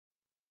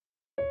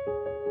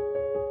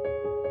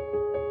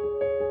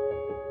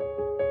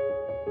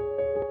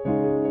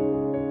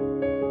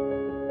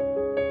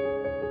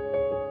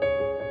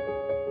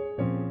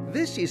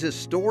This is a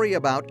story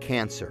about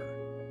cancer,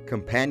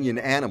 companion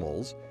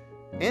animals,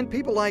 and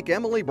people like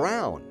Emily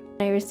Brown.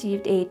 I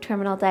received a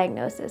terminal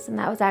diagnosis, and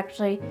that was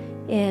actually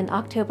in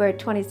October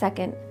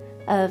 22nd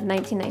of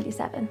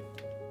 1997.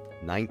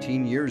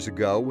 19 years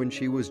ago, when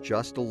she was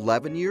just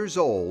 11 years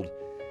old,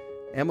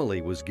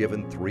 Emily was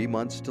given 3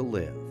 months to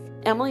live.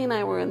 Emily and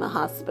I were in the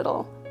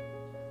hospital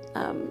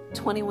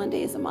 21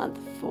 days a month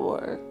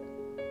for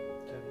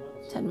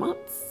 10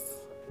 months.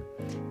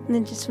 And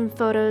then just some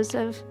photos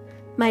of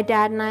my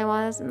dad and I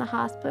while I was in the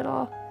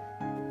hospital.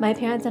 My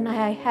parents and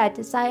I had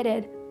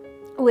decided,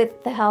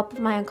 with the help of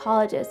my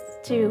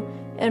oncologist, to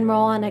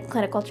enroll in a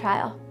clinical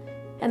trial.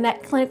 And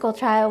that clinical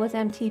trial was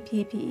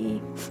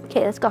MTPPE.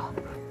 Okay, let's go.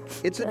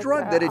 It's a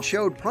drug that had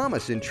showed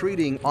promise in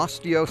treating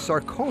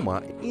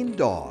osteosarcoma in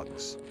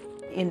dogs.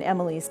 In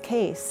Emily's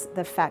case,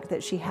 the fact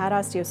that she had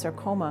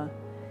osteosarcoma,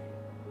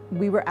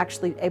 we were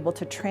actually able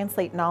to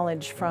translate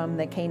knowledge from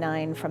the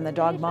canine, from the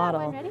dog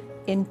model,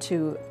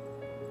 into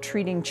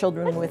treating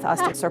children with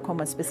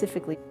osteosarcoma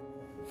specifically.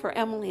 For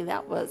Emily,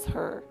 that was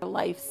her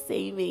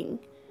life-saving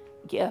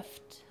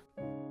gift.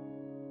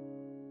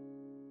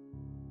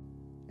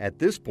 At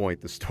this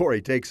point, the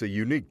story takes a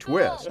unique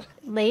twist.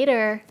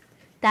 Later,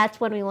 that's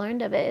when we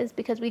learned of it, is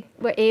because we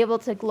were able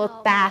to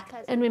look back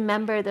and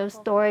remember those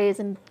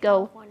stories and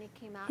go,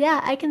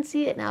 yeah, I can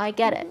see it now, I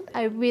get it.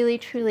 I really,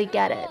 truly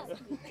get it.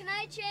 Can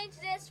I change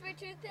this for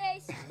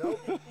toothpaste?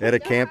 At a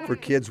camp for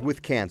kids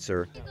with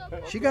cancer,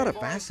 she got a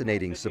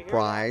fascinating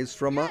surprise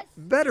from a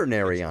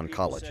veterinary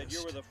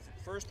oncologist.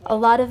 A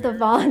lot of the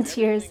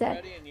volunteers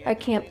that are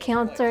camp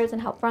counselors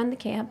and help run the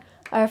camp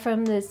are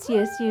from the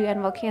CSU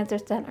Animal Cancer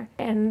Center.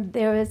 And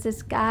there was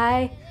this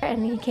guy,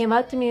 and he came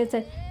up to me and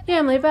said, "You're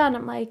Emily Brown."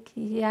 I'm like,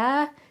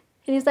 "Yeah."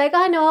 And he's like,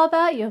 "I know all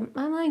about you."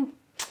 I'm like,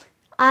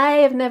 "I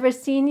have never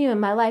seen you in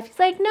my life." He's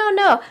like,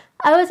 no,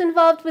 I was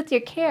involved with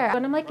your care.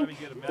 And I'm like,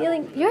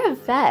 feeling, "You're a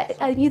vet.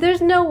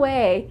 There's no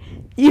way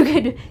you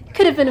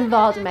could have been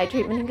involved in my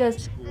treatment." He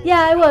goes,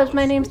 "Yeah, I was.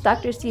 My name's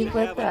Dr. Steve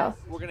Withrow."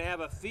 We're going to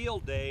have a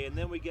field day, and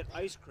then we get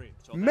ice cream.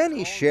 So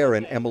Many share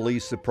in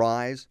Emily's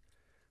surprise,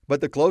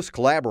 but the close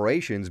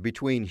collaborations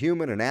between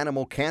human and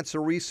animal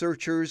cancer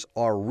researchers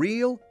are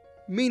real,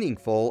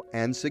 meaningful,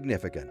 and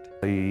significant.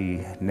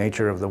 The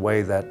nature of the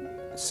way that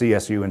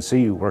CSU and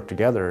CU work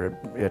together,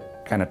 it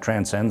kind of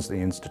transcends the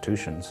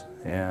institutions,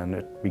 and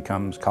it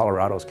becomes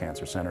Colorado's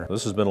Cancer Center.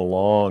 This has been a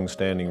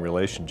long-standing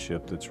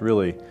relationship that's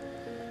really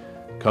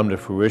come to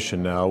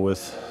fruition now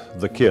with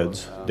the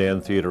kids,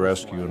 Dan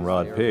Theodorescu and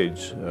Rod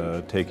Page,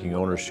 taking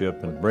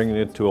ownership and bringing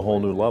it to a whole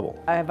new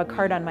level. I have a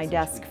card on my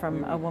desk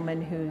from a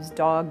woman whose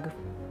dog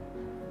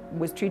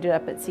was treated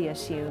up at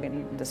CSU,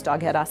 and this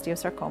dog had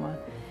osteosarcoma.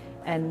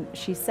 And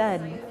she said,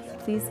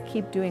 "Please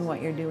keep doing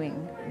what you're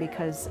doing,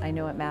 because I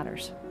know it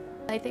matters."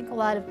 I think a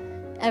lot of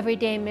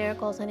everyday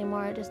miracles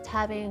anymore are just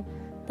having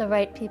the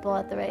right people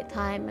at the right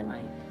time. And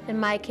in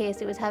my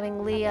case, it was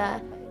having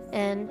Leah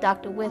and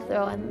Dr.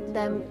 Withrow and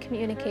them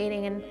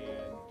communicating and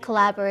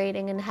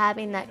collaborating and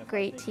having that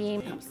great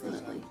team.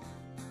 Absolutely.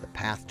 The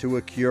path to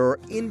a cure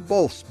in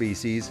both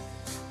species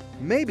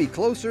may be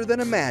closer than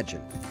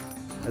imagined.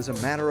 As a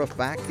matter of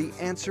fact, the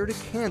answer to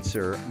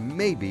cancer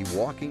may be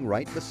walking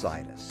right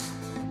beside us.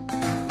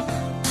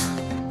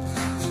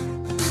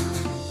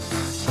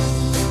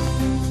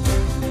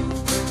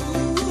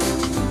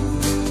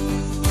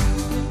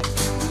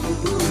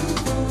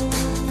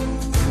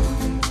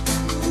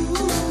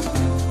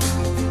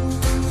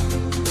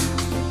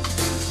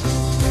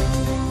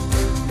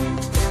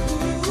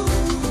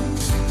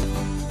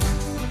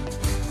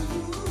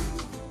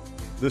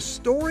 The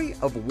story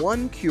of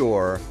one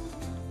cure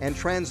and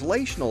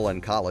translational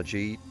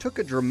oncology took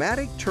a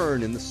dramatic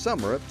turn in the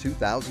summer of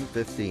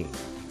 2015.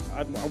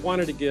 I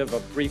wanted to give a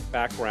brief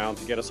background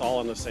to get us all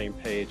on the same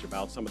page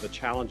about some of the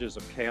challenges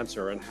of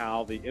cancer and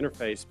how the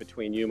interface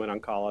between human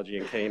oncology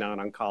and canine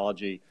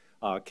oncology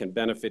can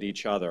benefit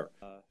each other.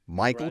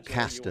 Michael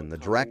Kasten, the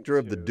director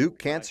of the Duke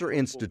Cancer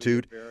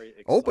Institute,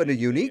 opened a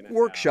unique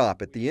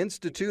workshop at the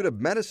Institute of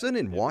Medicine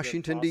in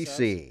Washington,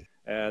 D.C.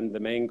 And the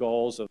main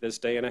goals of this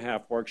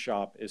day-and-a-half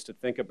workshop is to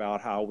think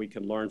about how we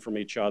can learn from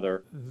each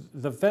other.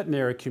 The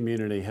veterinary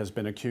community has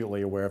been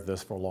acutely aware of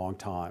this for a long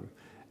time,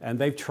 and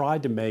they've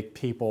tried to make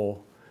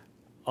people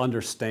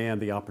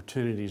understand the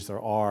opportunities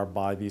there are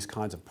by these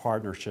kinds of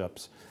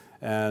partnerships.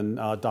 And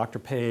Dr.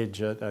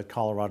 Page at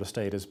Colorado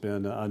State has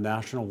been a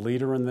national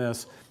leader in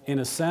this. In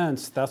a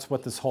sense, that's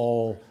what this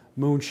whole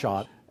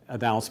moonshot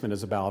announcement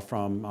is about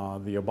from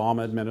the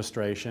Obama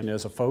administration,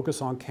 is a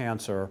focus on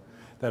cancer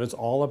that is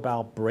all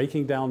about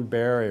breaking down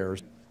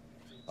barriers.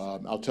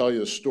 I'll tell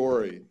you a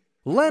story.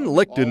 Len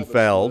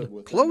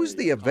Lichtenfeld closed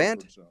the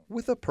event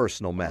with a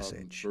personal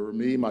message. For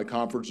me, my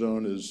comfort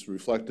zone is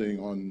reflecting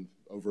on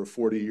over a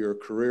 40-year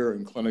career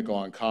in clinical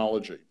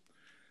oncology.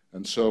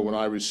 And so when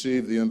I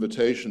received the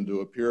invitation to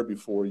appear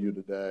before you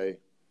today,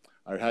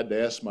 I had to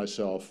ask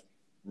myself,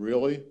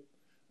 really?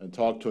 And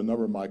talk to a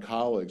number of my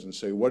colleagues and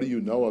say, what do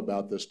you know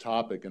about this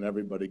topic? And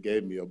everybody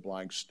gave me a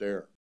blank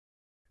stare.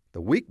 The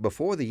week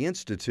before the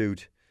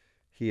Institute,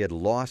 he had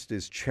lost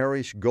his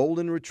cherished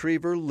golden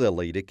retriever,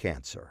 Lily, to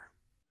cancer.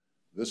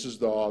 This is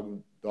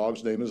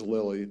dog's name is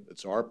Lily.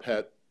 It's our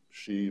pet.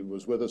 She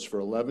was with us for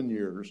 11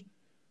 years.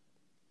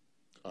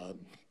 I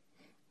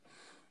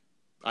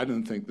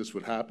didn't think this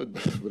would happen,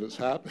 but it's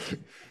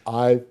happening.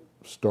 I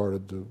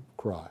started to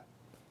cry.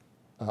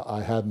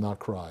 I had not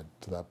cried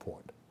to that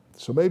point.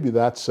 So maybe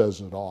that says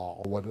it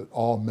all, what it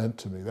all meant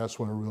to me. That's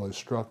when it really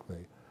struck me.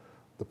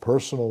 The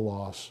personal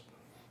loss,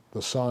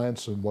 the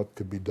science and what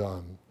could be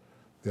done,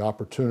 the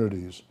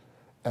opportunities,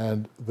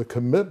 and the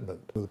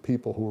commitment to the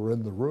people who were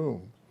in the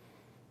room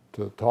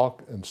to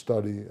talk and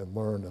study and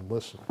learn and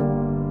listen.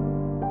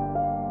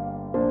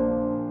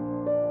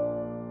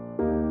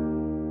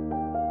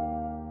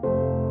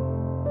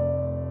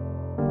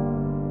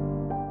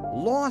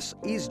 Loss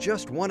is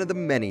just one of the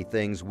many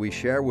things we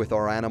share with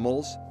our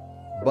animals,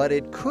 but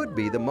it could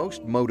be the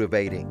most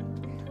motivating.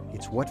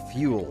 It's what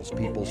fuels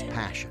people's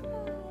passion.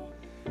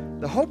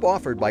 The hope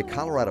offered by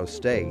Colorado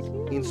State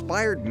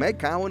inspired Meg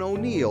Cowan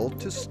O'Neill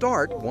to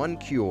start One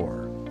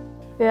Cure.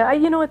 Yeah,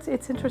 you know, it's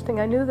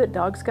interesting. I knew that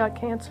dogs got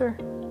cancer,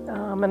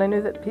 and I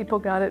knew that people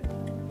got it,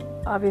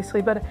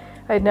 obviously, but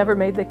I had never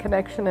made the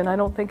connection, and I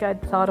don't think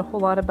I'd thought a whole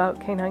lot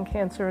about canine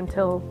cancer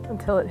until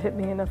it hit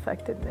me and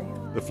affected me.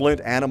 The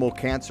Flint Animal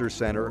Cancer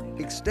Center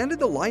extended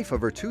the life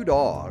of her 2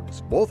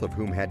 dogs, both of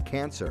whom had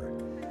cancer.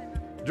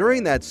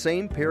 During that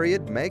same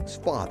period, Meg's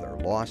father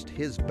lost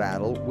his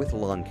battle with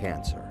lung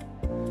cancer.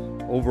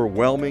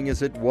 Overwhelming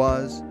as it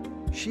was,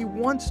 she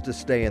wants to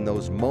stay in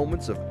those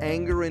moments of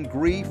anger and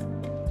grief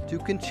to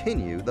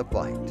continue the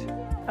fight.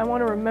 I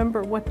want to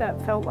remember what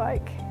that felt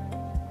like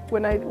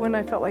when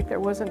I felt like there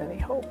wasn't any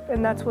hope.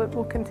 And that's what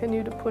will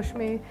continue to push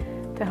me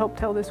to help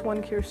tell this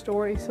One Cure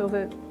story so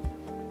that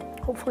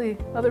hopefully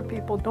other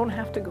people don't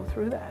have to go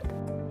through that.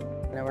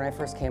 You know, when I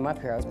first came up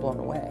here, I was blown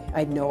away. I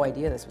had no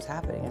idea this was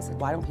happening. I said,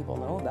 why don't people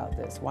know about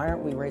this? Why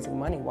aren't we raising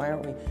money? Why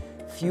aren't we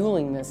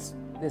fueling this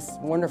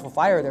wonderful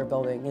fire they're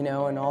building, you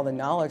know, and all the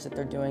knowledge that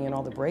they're doing and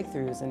all the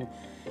breakthroughs? And,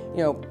 you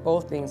know,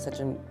 both being such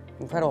an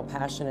incredible,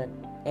 passionate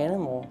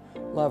animal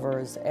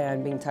lovers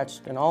and being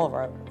touched in all of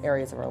our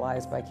areas of our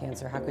lives by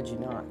cancer, how could you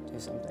not do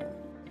something?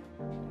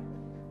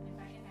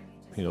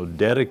 You know,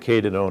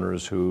 dedicated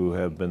owners who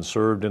have been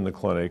served in the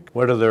clinic,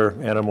 whether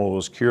their animal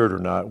was cured or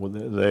not,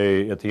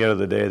 they, at the end of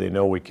the day, they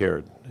know we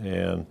cared,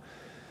 and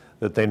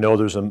that they know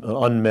there's an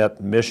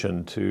unmet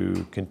mission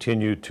to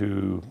continue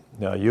to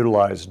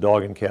utilize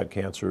dog and cat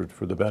cancer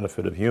for the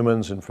benefit of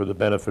humans and for the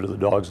benefit of the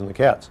dogs and the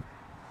cats.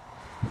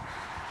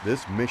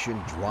 This mission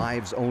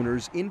drives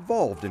owners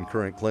involved in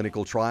current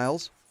clinical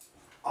trials.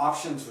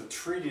 Options for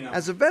treating them.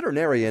 As a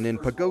veterinarian in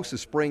Pagosa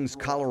Springs,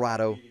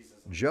 Colorado,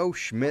 Joe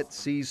Schmidt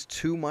sees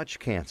too much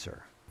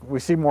cancer. We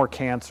see more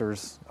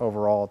cancers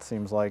overall, it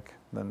seems like,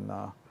 than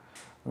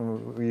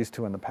we used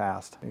to in the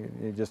past.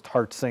 You just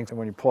heart sinks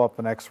when you pull up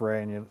an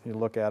x-ray and you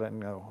look at it and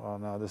go, oh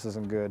no, this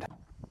isn't good.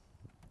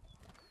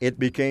 It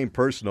became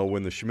personal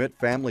when the Schmidt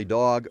family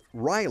dog,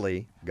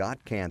 Riley,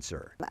 got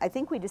cancer. I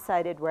think we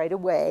decided right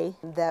away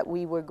that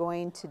we were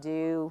going to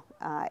do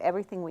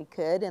everything we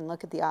could and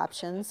look at the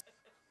options.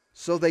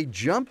 So they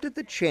jumped at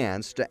the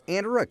chance to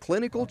enter a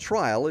clinical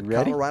trial at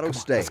Colorado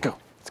State. Let's go.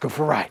 Let's go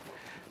for a ride.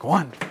 Go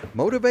on.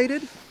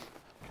 Motivated?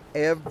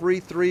 Every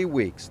 3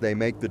 weeks, they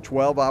make the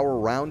 12-hour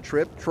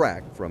round-trip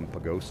trek from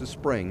Pagosa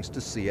Springs to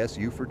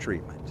CSU for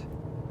treatment.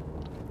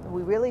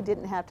 We really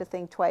didn't have to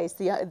think twice.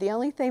 The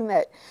only thing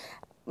that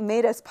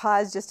made us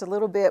pause just a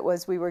little bit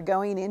was we were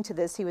going into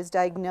this. He was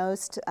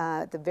diagnosed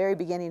at the very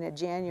beginning of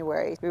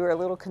January. We were a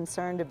little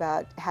concerned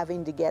about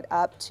having to get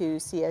up to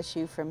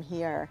CSU from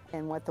here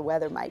and what the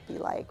weather might be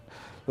like.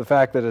 The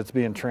fact that it's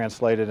being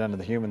translated into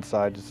the human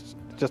side is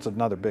just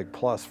another big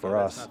plus for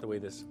us. That's not the way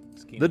this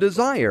scheme. The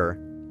desire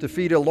to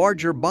feed a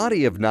larger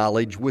body of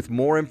knowledge with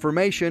more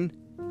information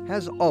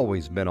has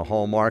always been a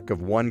hallmark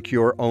of One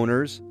Cure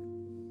owners.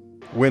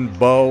 When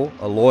Bo,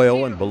 a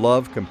loyal and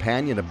beloved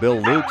companion of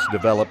Bill Lukes,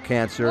 developed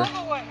cancer,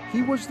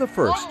 he was the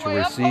first to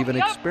receive an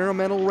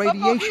experimental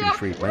radiation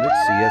treatment at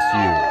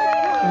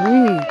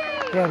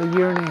CSU. We had a 1.5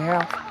 years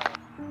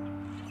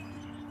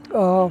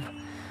of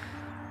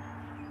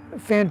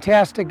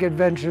fantastic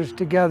adventures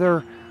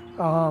together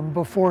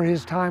before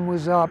his time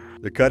was up.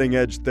 The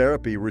cutting-edge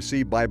therapy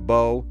received by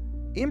Bo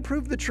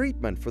improved the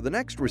treatment for the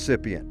next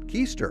recipient,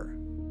 Keister.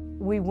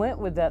 We went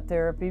with that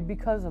therapy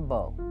because of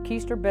Bo.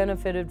 Keister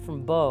benefited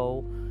from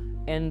Bo,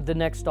 and the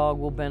next dog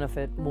will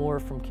benefit more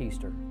from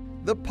Keister.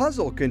 The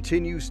puzzle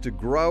continues to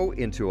grow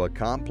into a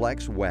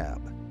complex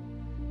web.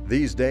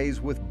 These days,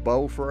 with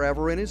Bo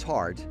forever in his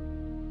heart,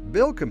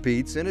 Bill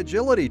competes in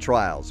agility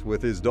trials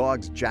with his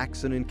dogs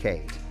Jackson and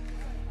Kate.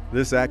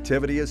 This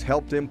activity has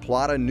helped him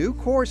plot a new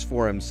course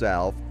for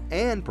himself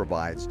and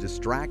provides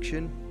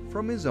distraction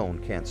from his own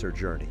cancer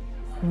journey.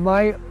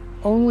 My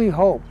only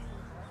hope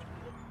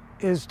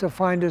is to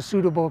find a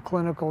suitable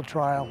clinical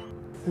trial.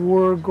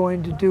 We're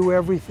going to do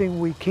everything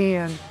we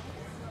can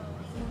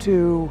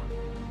to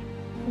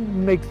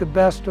make the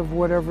best of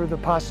whatever the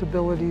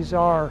possibilities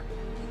are.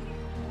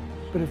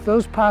 But if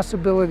those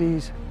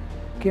possibilities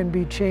can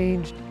be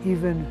changed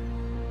even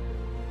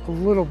a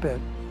little bit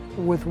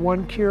with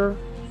one cure,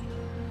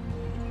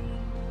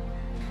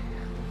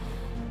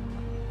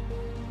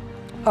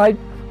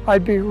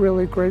 I'd be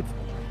really grateful.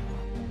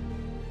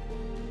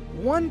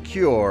 One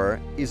Cure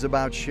is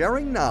about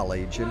sharing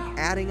knowledge and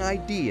adding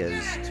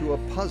ideas to a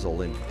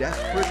puzzle in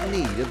desperate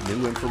need of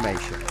new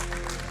information.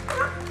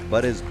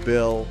 But as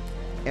Bill,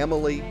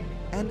 Emily,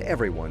 and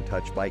everyone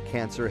touched by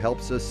cancer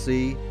helps us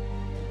see,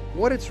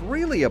 what it's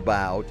really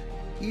about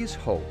is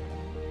hope.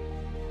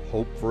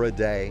 Hope for a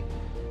day,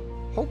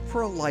 hope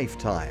for a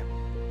lifetime,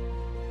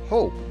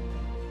 hope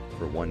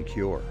for One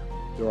Cure.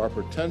 There are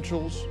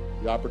potentials.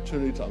 The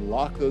opportunity to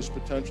unlock those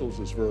potentials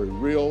is very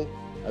real.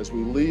 As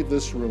we leave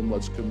this room,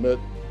 let's commit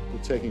to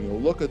taking a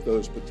look at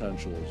those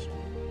potentials,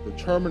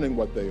 determining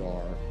what they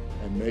are,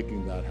 and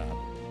making that happen.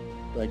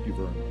 Thank you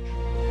very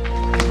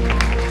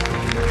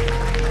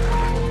much.